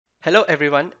Hello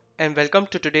everyone and welcome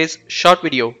to today's short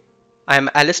video. I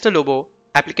am Alistair Lobo,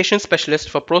 Application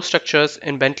Specialist for Pro Structures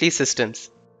in Bentley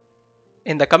Systems.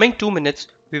 In the coming 2 minutes,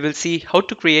 we will see how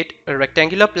to create a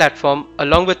rectangular platform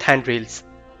along with handrails.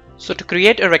 So to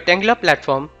create a rectangular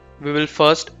platform, we will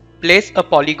first place a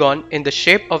polygon in the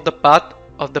shape of the path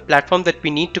of the platform that we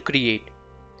need to create.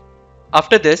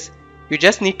 After this, you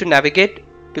just need to navigate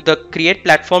to the Create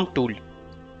Platform tool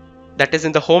that is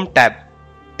in the Home tab.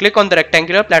 Click on the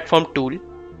rectangular platform tool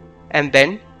and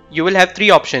then you will have three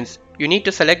options. You need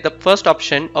to select the first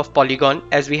option of polygon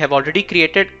as we have already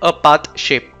created a path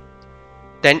shape.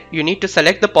 Then you need to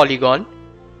select the polygon,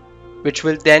 which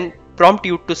will then prompt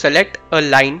you to select a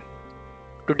line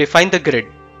to define the grid.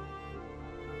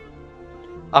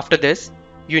 After this,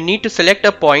 you need to select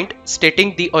a point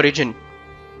stating the origin.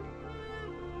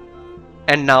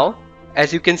 And now,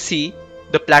 as you can see,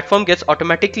 the platform gets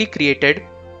automatically created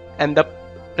and the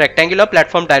rectangular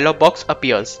platform dialog box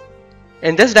appears.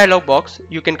 In this dialog box,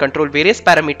 you can control various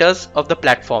parameters of the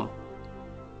platform.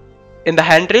 In the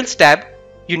Handrails tab,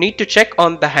 you need to check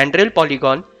on the handrail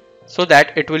polygon so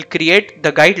that it will create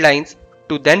the guidelines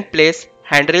to then place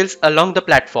handrails along the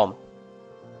platform.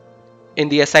 In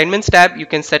the Assignments tab, you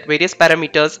can set various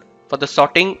parameters for the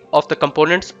sorting of the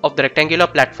components of the rectangular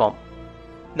platform.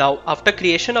 Now, after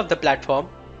creation of the platform,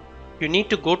 you need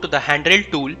to go to the Handrail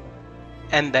tool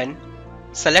and then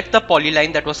select the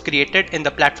polyline that was created in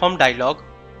the platform dialog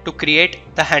to create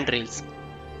the handrails.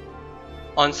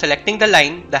 On selecting the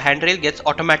line, the handrail gets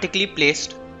automatically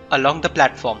placed along the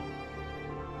platform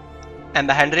and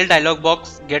the handrail dialog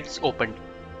box gets opened.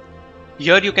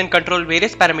 Here you can control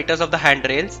various parameters of the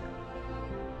handrails.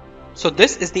 So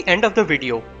this is the end of the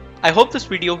video. I hope this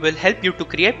video will help you to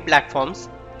create platforms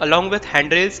along with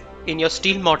handrails in your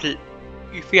steel model.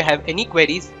 If you have any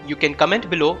queries, you can comment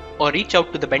below or reach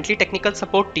out to the Bentley Technical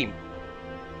Support team.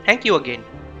 Thank you again.